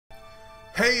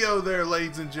Hey yo there,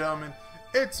 ladies and gentlemen,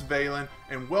 it's Valen,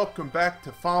 and welcome back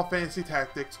to Final Fantasy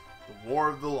Tactics, The War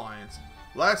of the Lions.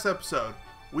 Last episode,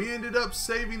 we ended up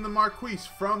saving the Marquis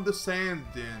from the Sand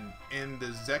Den in the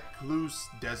Zeklus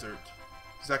Desert,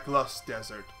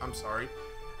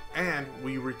 and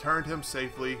we returned him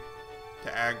safely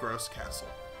to Agros Castle.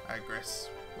 Agres,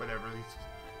 whatever these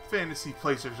fantasy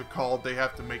places are called, they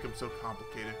have to make them so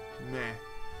complicated. Meh.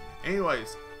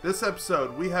 Anyways, this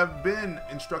episode, we have been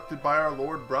instructed by our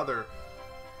Lord Brother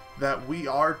that we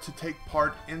are to take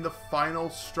part in the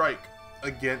final strike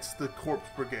against the Corpse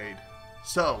Brigade.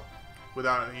 So,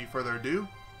 without any further ado,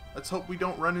 let's hope we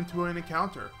don't run into an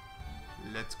encounter.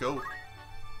 Let's go.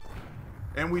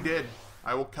 And we did.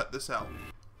 I will cut this out.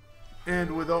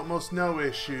 And with almost no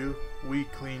issue, we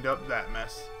cleaned up that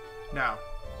mess. Now,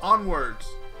 onwards.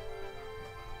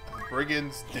 The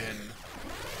Brigand's Den.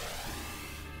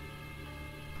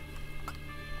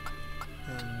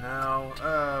 And now,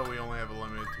 we only have a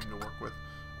limited team to work with.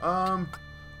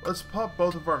 Let's pop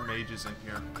both of our mages in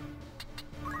here.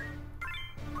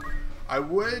 I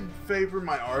would favor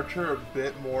my archer a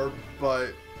bit more, but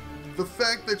the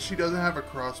fact that she doesn't have a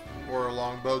crossbow or a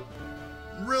longbow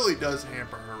really does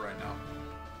hamper her right now.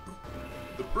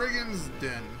 The Brigand's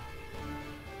Den.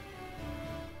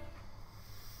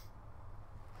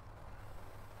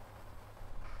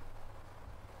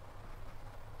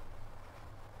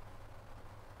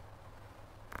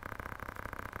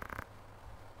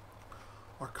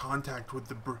 Our contact with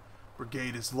the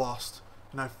brigade is lost,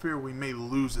 and I fear we may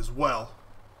lose as well.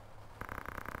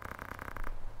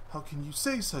 How can you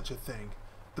say such a thing?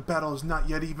 The battle is not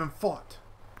yet even fought.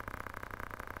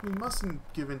 We mustn't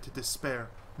give in to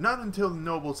despair, not until the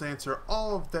nobles answer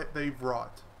all of that they've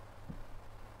wrought.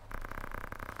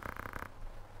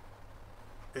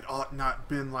 It ought not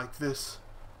been like this.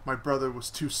 My brother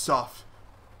was too soft,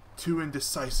 too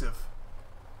indecisive.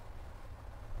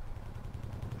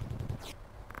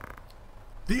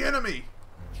 The enemy!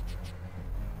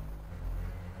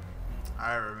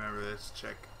 I remember this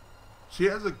chick. She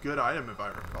has a good item if I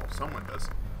recall. Someone does.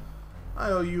 I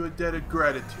owe you a debt of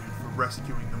gratitude for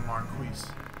rescuing the Marquis.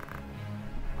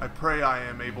 I pray I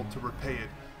am able to repay it,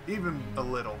 even a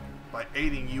little, by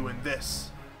aiding you in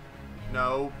this.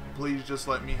 No, please just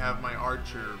let me have my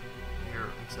archer here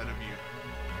instead of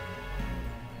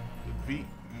you.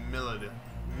 Meluda.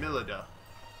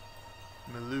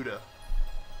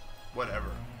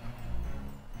 Whatever.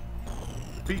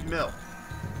 Beat Mill.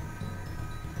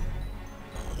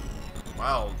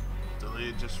 Wow,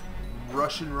 Delia just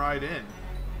rushing right in.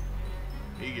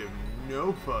 He give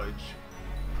no fudge.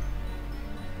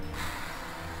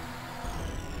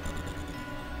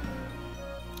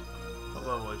 What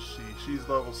level is she? She's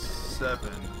level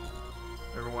 7.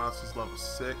 Everyone else is level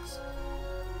 6.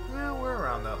 Yeah, we're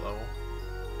around that level.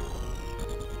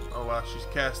 Oh wow, she's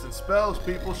casting spells,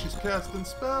 people. She's casting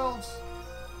spells.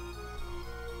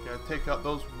 Gotta take out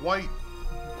those white.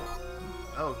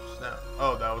 Oh snap!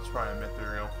 Oh, that was probably a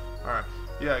Mithril. All right,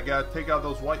 yeah, gotta take out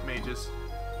those white mages.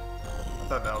 I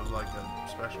thought that was like a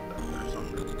special death or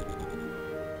something,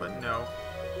 but no.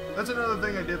 That's another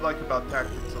thing I did like about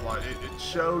Tactics a lot. It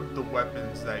showed the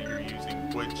weapons that you're using,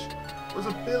 which was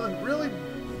a really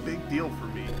big deal for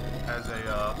me as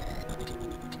a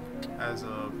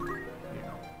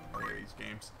these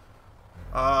games.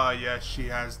 Yeah, she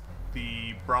has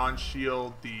the bronze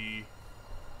shield, the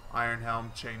iron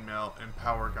helm, chainmail, and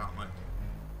power gauntlet.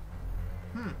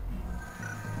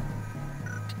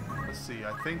 Let's see,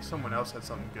 I think someone else had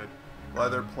something good.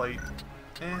 Leather plate,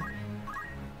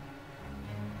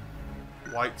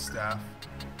 white staff.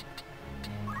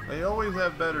 They always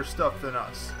have better stuff than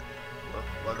us.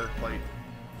 Leather plate.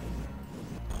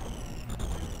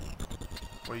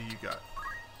 What do you got?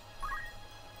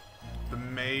 The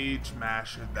Mage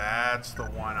Masher, that's the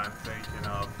one I'm thinking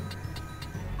of.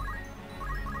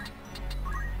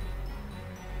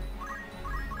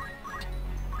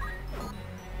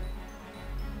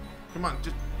 Come on,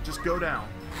 just go down.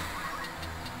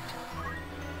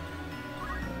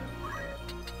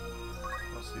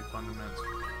 Let's see, fundamentals.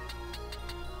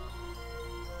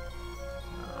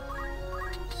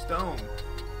 Stone.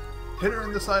 Hit her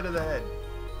in the side of the head.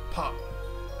 Pop.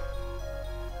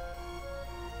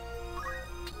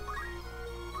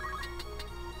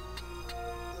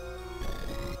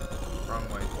 Wrong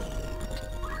way.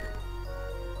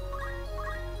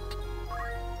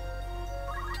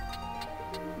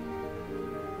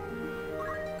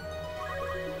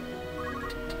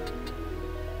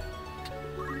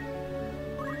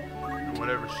 And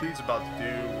whatever she's about to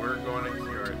do, we're going to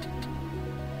cure it.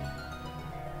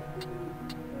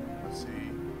 Let's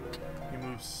see. He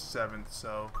moves 7th,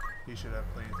 so he should have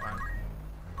plenty of time.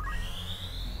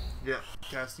 Yep,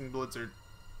 casting Blizzard.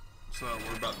 So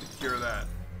we're about to cure that.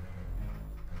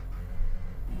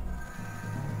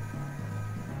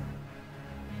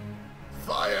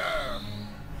 Fire!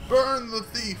 Burn the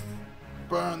thief!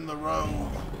 Burn the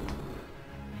rogue!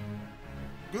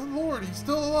 Good lord, he's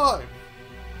still alive!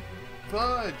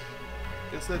 Fudge!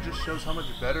 Guess that just shows how much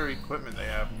better equipment they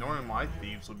have. Normally my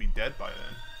thieves would be dead by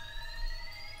then.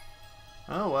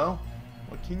 Oh well,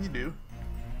 what can you do?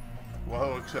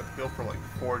 Whoa, except heal for like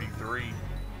 43.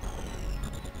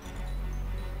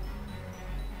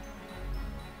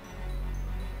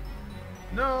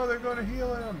 No, they're gonna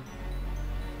heal him!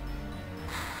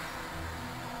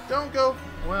 Don't go!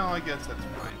 Well, I guess that's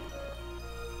fine.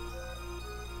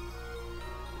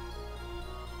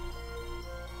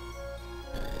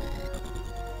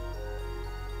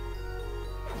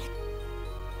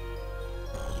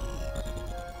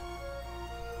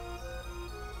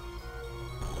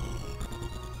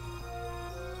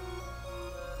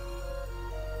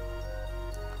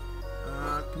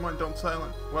 Come on, don't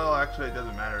silence. Well, actually, it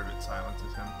doesn't matter if it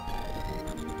silences him.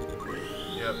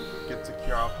 Yep, gets a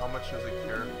cure off. How much does it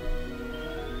cure?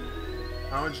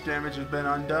 How much damage has been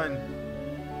undone?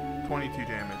 22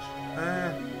 damage.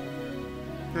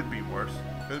 Could be worse.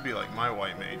 Could be like my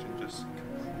white mage and just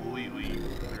completely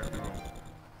clear him out.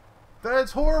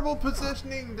 That's horrible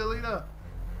positioning, Delita!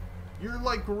 You're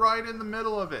like right in the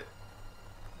middle of it.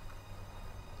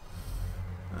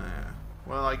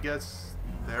 Well, I guess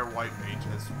their white mage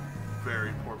has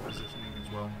very poor positioning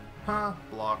as well. Huh,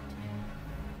 blocked.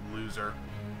 Loser.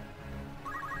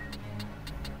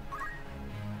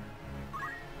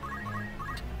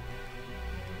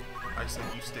 I said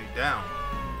you stay down.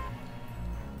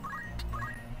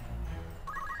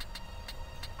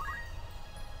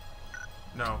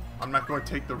 No, I'm not going to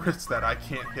take the risk that I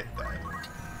can't hit that.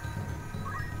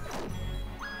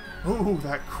 Ooh,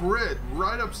 that crit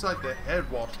right upside the head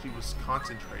while she was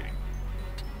concentrating.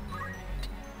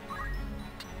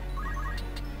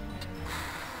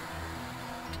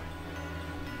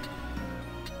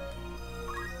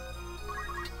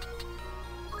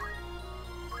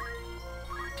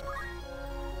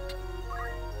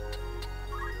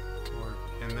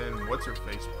 And then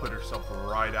what's-her-face put herself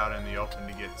right out in the open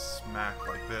to get smacked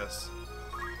like this.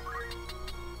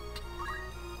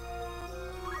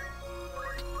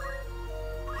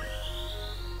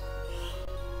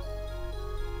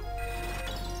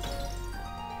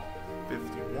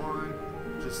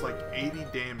 Just like 80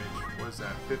 damage. What is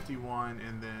that? 51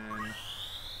 and then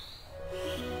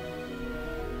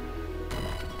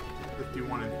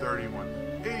 51 and 31.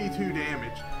 82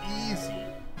 damage. Easy.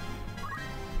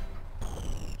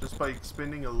 Just by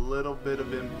expending a little bit of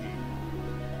MP.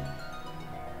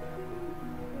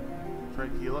 Try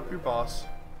to heal up your boss.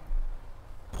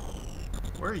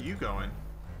 Where are you going?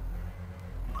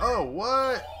 Oh,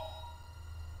 what?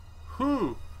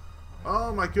 Whew.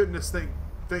 Oh my goodness, thank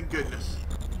goodness.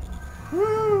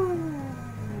 Woo!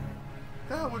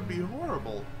 That would be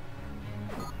horrible.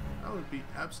 That would be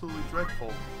absolutely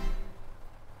dreadful.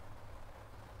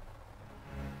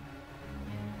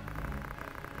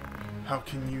 How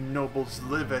can you nobles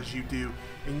live as you do,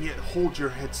 and yet hold your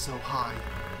head so high?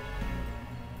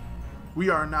 We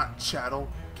are not cattle.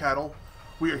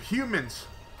 We are humans,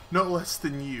 no less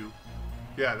than you.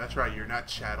 Yeah, that's right, you're not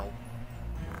chattel.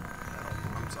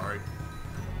 I'm sorry.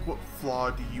 What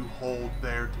flaw do you hold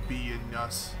there to be in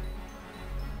us?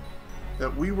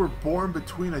 That we were born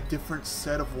between a different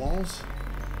set of walls?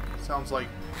 Sounds like,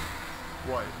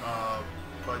 what,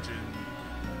 Budget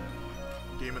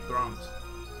Game of Thrones.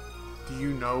 Do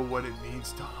you know what it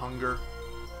means to hunger?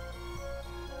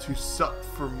 To sup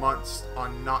for months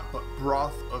on naught but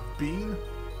broth of bean?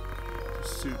 To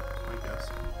soup, I guess.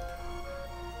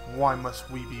 Why must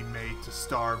we be made to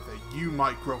starve that you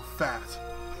might grow fat?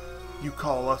 You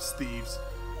call us thieves,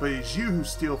 but it is you who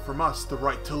steal from us the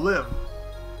right to live.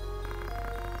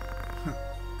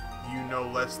 You no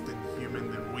less than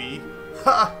human than we.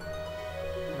 Ha!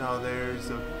 Now there's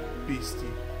a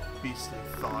beastly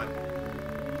thought.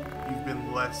 You've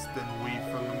been less than we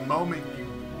from the moment your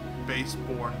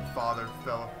base-born father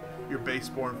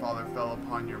fell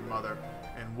upon your mother,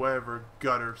 and whatever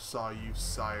gutter saw you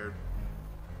sired.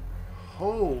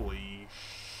 Holy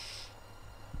sh...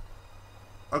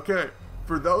 Okay,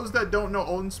 for those that don't know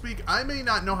Olden speak, I may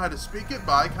not know how to speak it,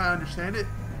 but I kind of understand it.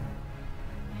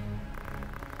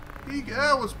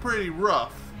 That was pretty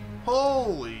rough.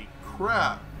 Holy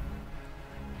crap.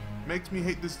 Makes me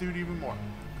hate this dude even more.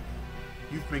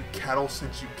 You've been cattle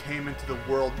since you came into the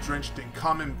world drenched in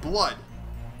common blood.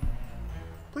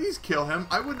 Please kill him.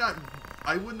 I would not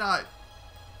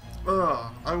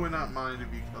mind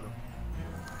if you killed him.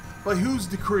 By whose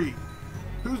decree?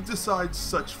 Who decides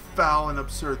such foul and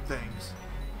absurd things?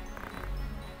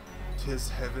 'Tis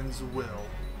heaven's will.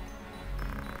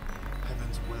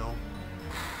 Heaven's will?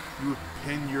 You would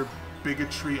pin your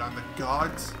bigotry on the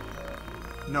gods?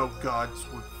 No gods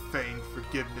would feign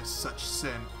forgiveness such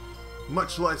sin,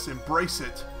 much less embrace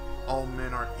it. All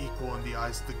men are equal in the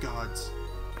eyes of the gods.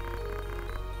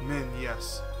 Men,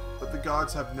 yes, but the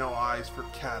gods have no eyes for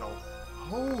cattle.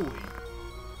 Holy!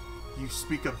 You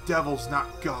speak of devils,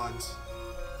 not gods.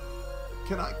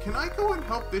 Can I go and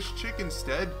help this chick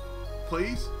instead?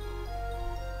 Please?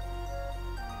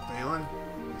 Balin,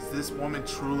 is this woman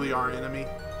truly our enemy?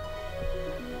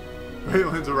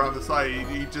 Balin's around the side.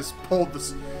 He just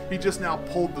now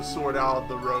pulled the sword out of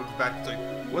the rogue's back. He's like,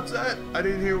 what's that? I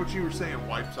didn't hear what you were saying.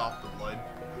 Wipes off the blood.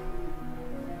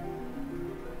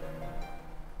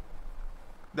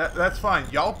 That's fine.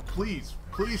 Y'all, please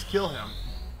kill him.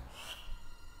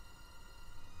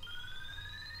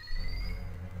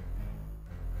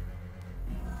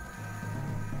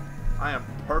 I am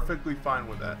perfectly fine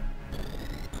with that.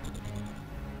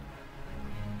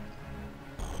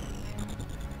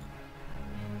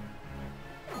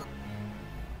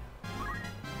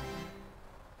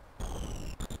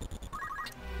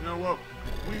 You know what?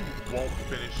 We won't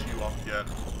finish you off yet.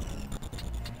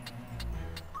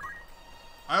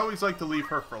 I always like to leave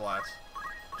her for last.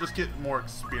 Just get more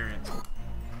experience.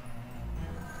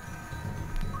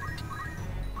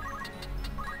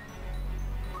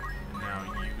 And now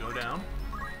you go down.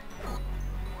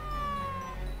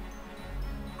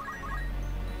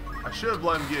 I should have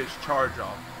let him get his charge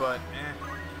off, but eh.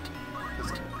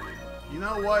 You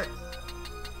know what?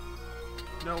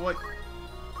 You know what?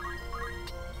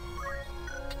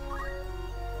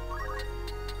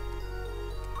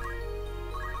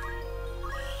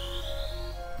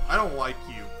 I don't like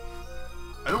you.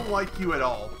 I don't like you at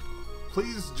all.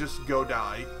 Please just go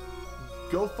die.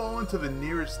 Go fall into the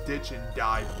nearest ditch and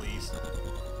die, please.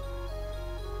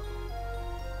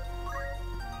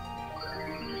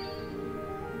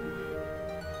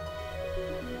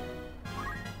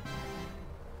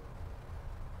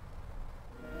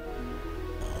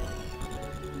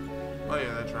 Oh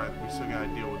yeah, that's right. We still gotta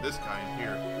deal with this guy in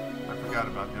here. I forgot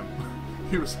about him.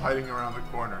 He was hiding around the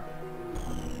corner.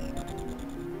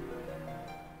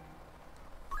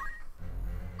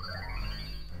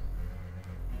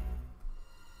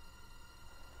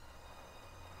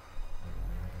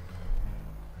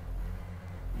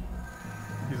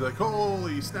 He's like,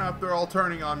 holy snap, they're all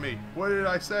turning on me. What did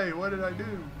I say? What did I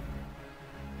do?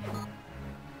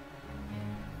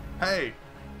 Hey,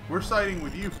 we're siding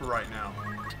with you for right now.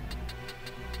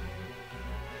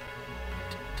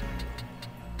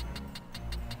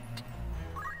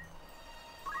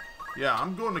 Yeah,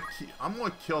 I'm gonna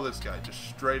kill this guy just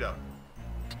straight up.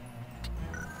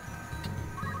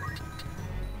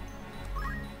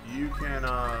 You can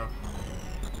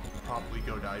probably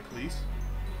go die, please.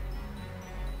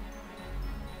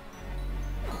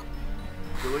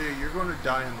 Delia, you're going to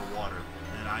die in the water,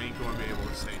 and I ain't going to be able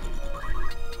to save you.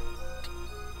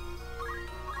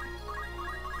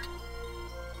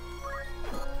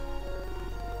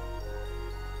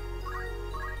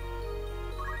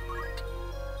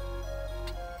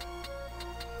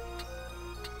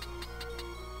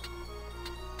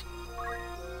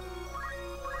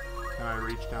 Can I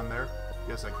reach down there?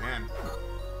 Yes, I can.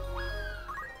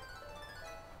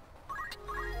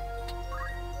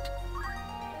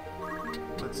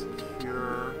 Let's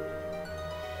cure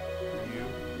you.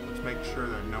 Let's make sure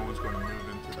that no one's going to move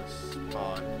into the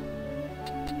spot.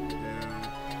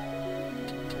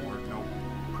 2, 4, nope.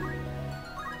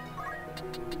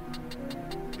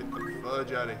 Get the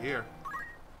fudge out of here.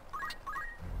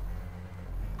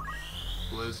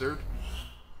 Blizzard.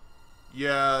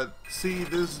 Yeah, see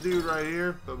this dude right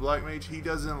here, the Black Mage, he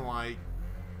doesn't like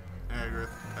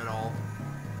Agarth at all.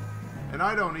 And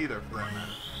I don't either, for that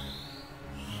matter.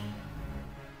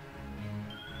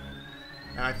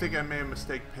 And I think I made a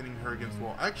mistake pinning her against the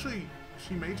wall. Actually,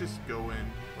 she may just go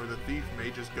in, or the thief may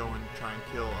just go and try and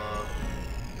kill,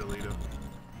 Delita.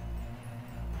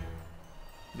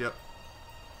 Yep.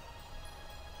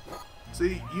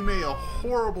 See, you made a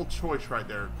horrible choice right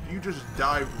there. You just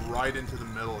dived right into the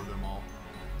middle of them all.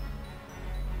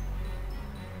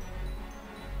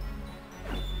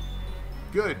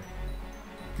 Good.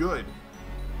 Good.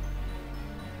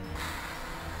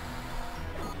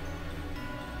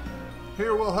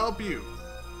 Here, we'll help you.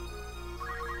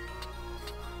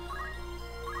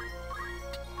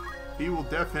 He will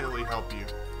definitely help you.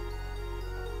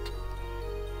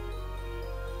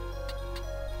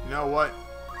 You know what?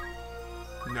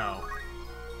 No.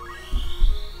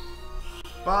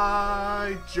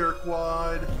 Bye,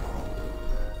 jerkwad.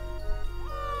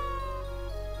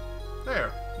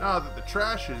 There. Now that the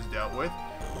trash is dealt with,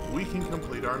 we can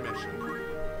complete our mission.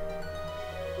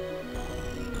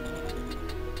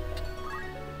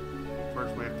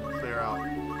 First, we have to clear out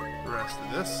the rest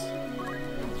of this.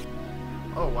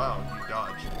 Oh, wow. You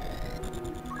dodged.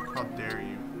 How dare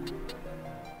you.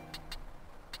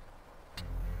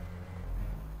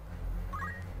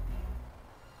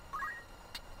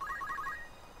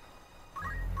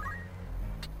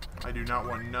 I do not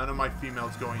want none of my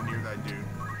females going near that dude,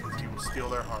 because he will steal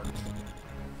their hearts.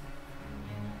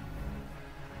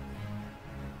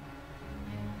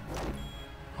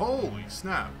 Holy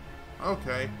snap.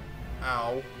 Okay.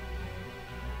 Ow.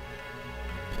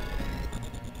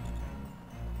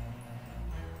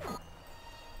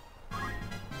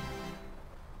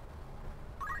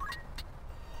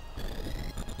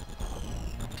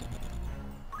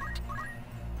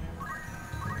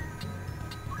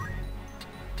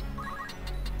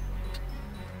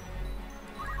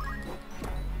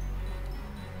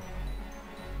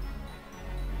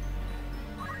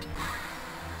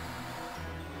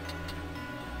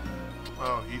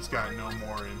 Oh, he's got no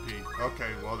more MP. Okay,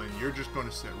 well then you're just going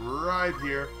to sit right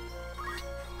here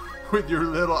with your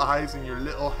little eyes and your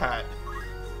little hat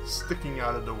sticking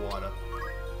out of the water.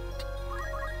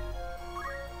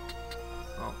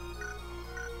 Oh.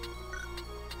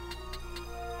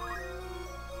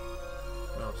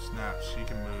 Oh snap, she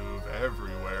can move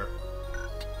everywhere.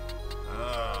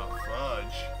 Ah,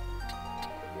 fudge.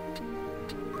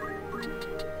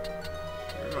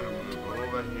 You're going to move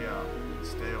over here.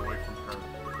 Stay away from her.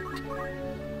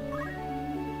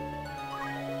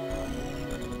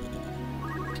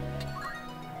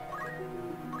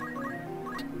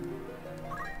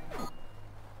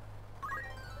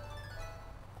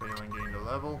 Failing gained a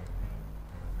level.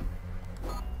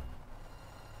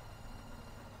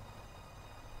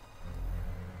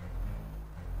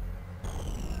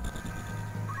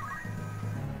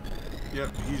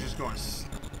 Yep, he's just going to...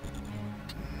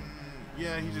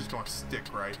 Yeah, he's just going to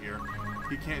stick right here.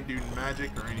 He can't do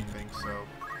magic or anything, so...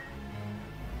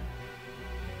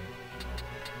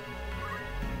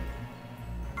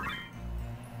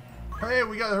 Hey,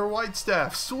 we got her white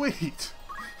staff. Sweet!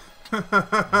 You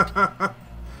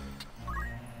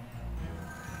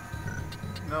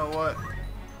know what?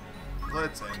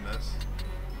 Let's end this.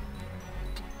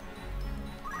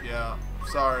 Yeah,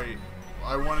 sorry.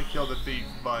 I want to kill the thief,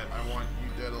 but I want you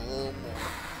dead a little more.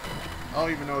 I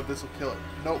don't even know if this will kill it.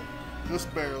 Nope,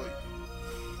 just barely.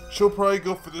 She'll probably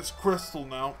go for this crystal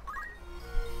now.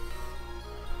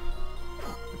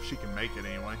 If she can make it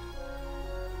anyway.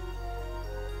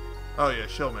 Oh yeah,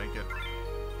 she'll make it.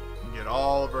 And get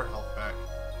all of her health back.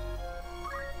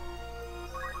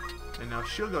 And now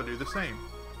she'll go do the same.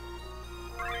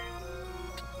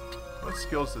 What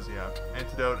skills does he have?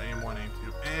 Antidote, aim 1, aim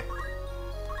 2. Eh.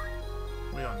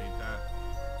 We don't need that.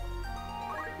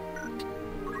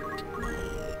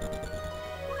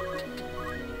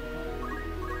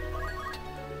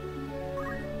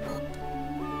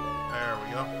 There we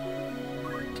go.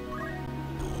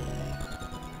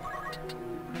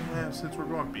 And since we're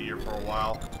going to be here for a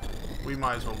while, we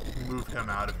might as well move him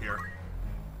out of here.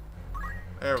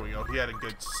 There we go. He had a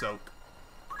good soak.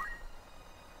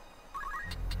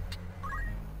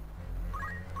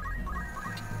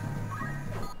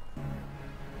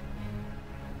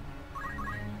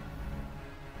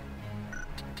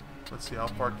 Let's see, how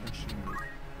far can she move?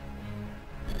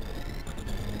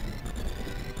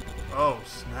 Oh,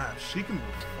 snap. She can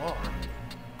move far.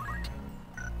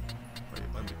 Wait,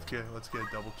 let's get a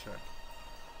double check.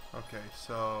 Okay,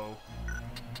 so...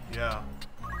 Yeah.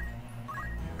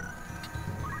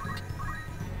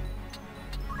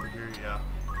 Over here, yeah.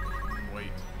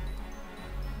 Wait.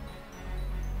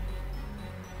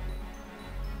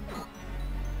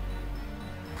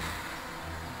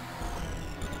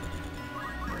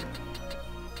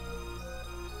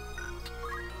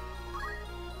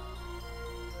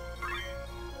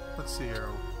 Let's see here.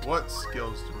 What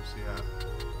skills does he have?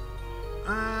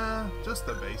 Just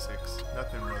the basics.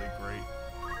 Nothing really great.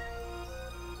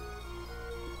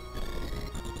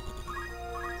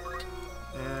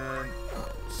 And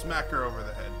smack her over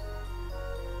the head.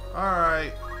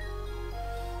 Alright.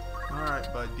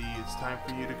 Alright, buddy. It's time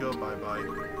for you to go bye-bye.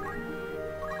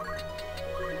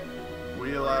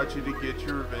 We allowed you to get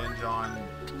your revenge on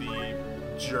the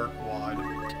jerkwad.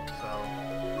 So...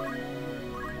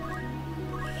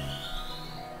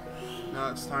 now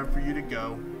it's time for you to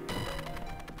go.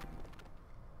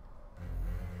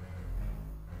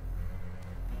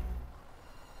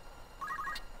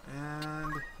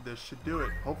 And this should do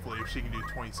it. Hopefully, if she can do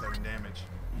 27 damage.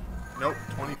 Nope,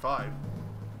 25.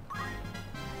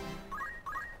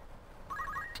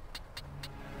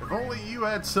 If only you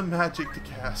had some magic to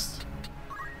cast.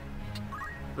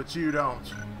 But you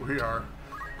don't. We are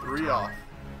 3 off.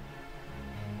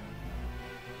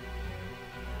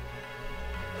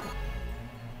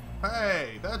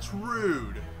 Hey, that's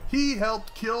rude. He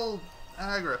helped kill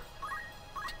Agra.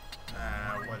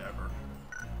 Whatever.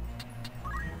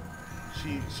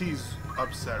 She's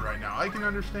upset right now. I can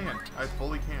understand. I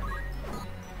fully can.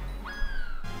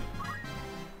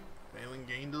 Phelan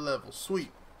gained a level.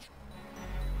 Sweet.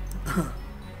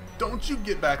 Don't you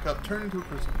get back up. Turn into a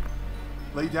person.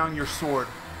 Lay down your sword.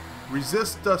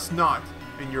 Resist us not,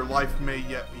 and your life may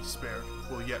yet be spared.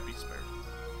 Will yet be spared.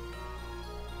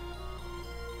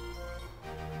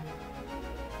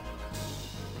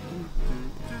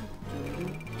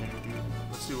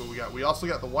 Let's see what we got. We also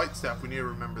got the white staff. We need to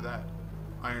remember that.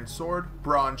 Iron sword,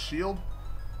 bronze shield.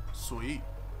 Sweet.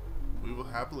 We will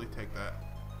happily take that.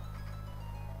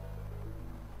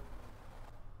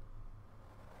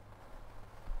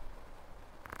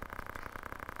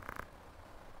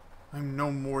 I'm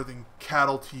no more than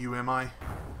cattle to you, am I?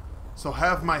 So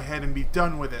have my head and be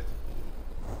done with it.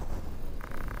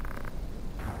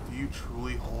 Do you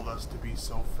truly hold us to be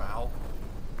so foul?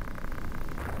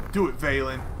 Do it,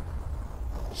 Valen.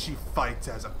 She fights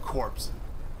as a corpse.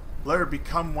 Let her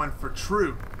become one for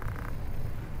true.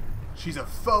 She's a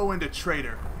foe and a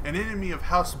traitor, an enemy of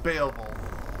House Beowulf.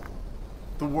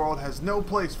 The world has no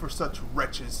place for such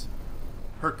wretches.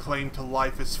 Her claim to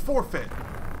life is forfeit.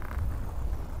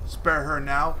 Spare her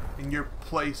now, and you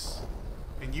place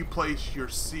your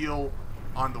seal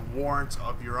on the warrants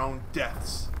of your own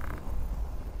deaths.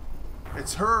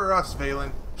 It's her or us,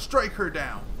 Valen. Strike her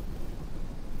down.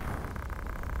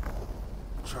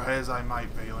 Try as I might,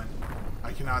 Valen.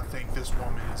 I cannot think this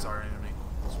woman is our enemy.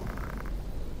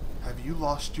 Have you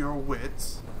lost your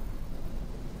wits?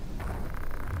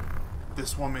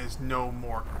 This woman is no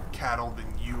more cattle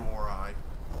than you or I.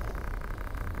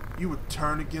 You would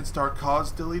turn against our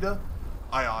cause, Delita?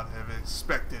 I ought to have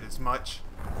expected as much.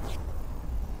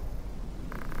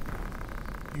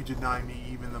 You deny me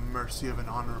even the mercy of an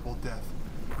honorable death.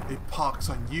 A pox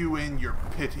on you and your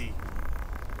pity.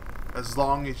 As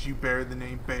long as you bear the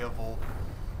name Beowulf,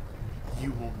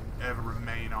 you will ever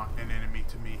remain an enemy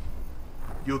to me.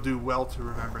 You'll do well to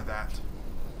remember that.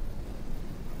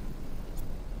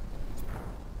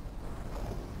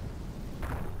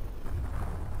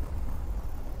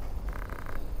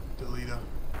 Delita,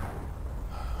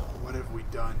 what have we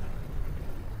done?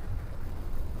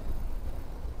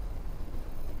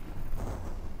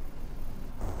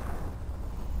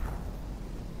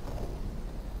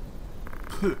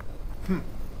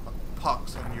 A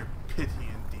pox on your pity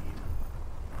indeed.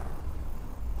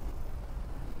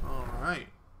 Alright.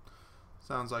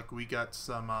 Sounds like we got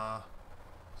some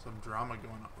drama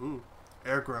going on. Ooh.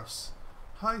 Airgros.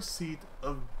 High seat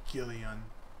of Gillian.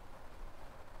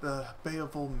 The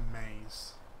Beowulf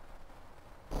Maze.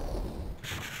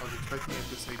 I was expecting it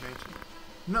to say mansion.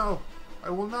 No! I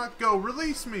will not go!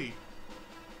 Release me!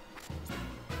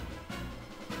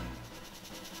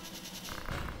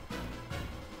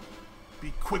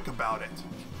 Be quick about it.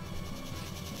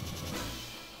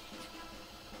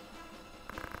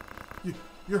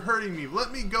 You're hurting me.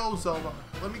 Let me go, Zelda.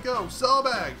 Let me go.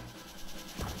 Selbag!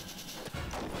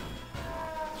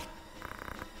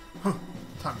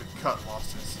 Time to cut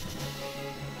losses.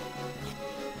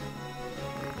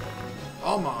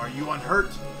 Alma, are you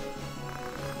unhurt?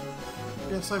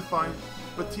 Yes, I'm fine.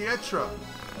 But Tietra...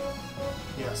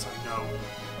 Yes, I know.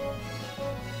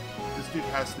 This dude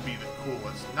has to be the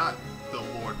coolest. Not the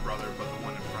Lord Brother, but the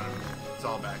one in front of him.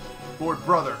 Zelbag. Lord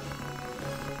Brother!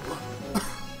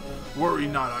 Worry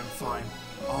not, I'm fine.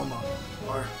 Alma,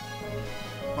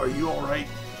 are you alright?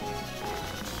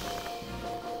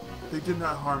 They did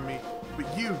not harm me, but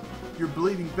you're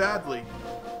bleeding badly.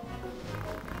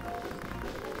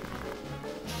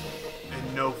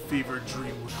 In no fevered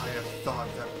dream would I have thought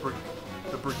that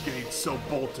the brigade so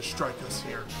bold to strike us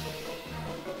here.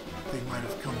 They might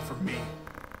have come for me.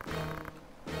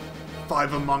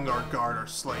 5 among our guard are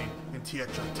slain, and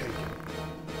Tietra taken.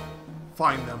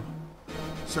 Find them.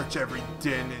 Search every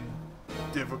den and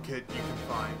divocate you can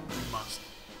find. We must.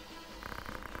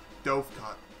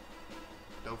 Dovecote.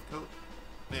 Dovecote?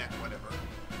 Yeah, whatever.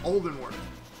 Oldenworth.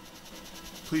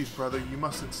 Please, brother, you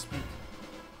mustn't speak.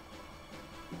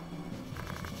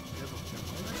 Divocate.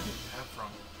 Where did I get that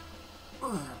from?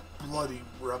 Ugh, bloody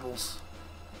rebels.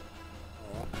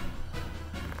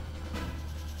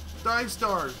 Die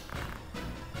Star!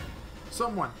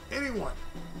 Someone! Anyone!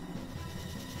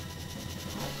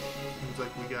 Seems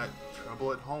like we got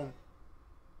trouble at home.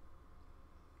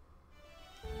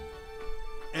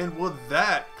 And with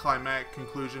that climactic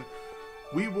conclusion,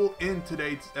 we will end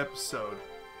today's episode.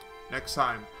 Next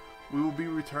time, we will be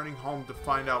returning home to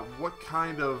find out what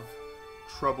kind of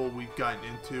trouble we've gotten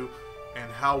into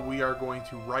and how we are going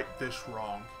to right this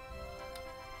wrong.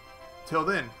 Till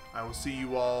then, I will see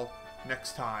you all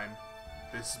next time.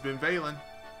 This has been Valen.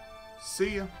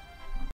 See ya.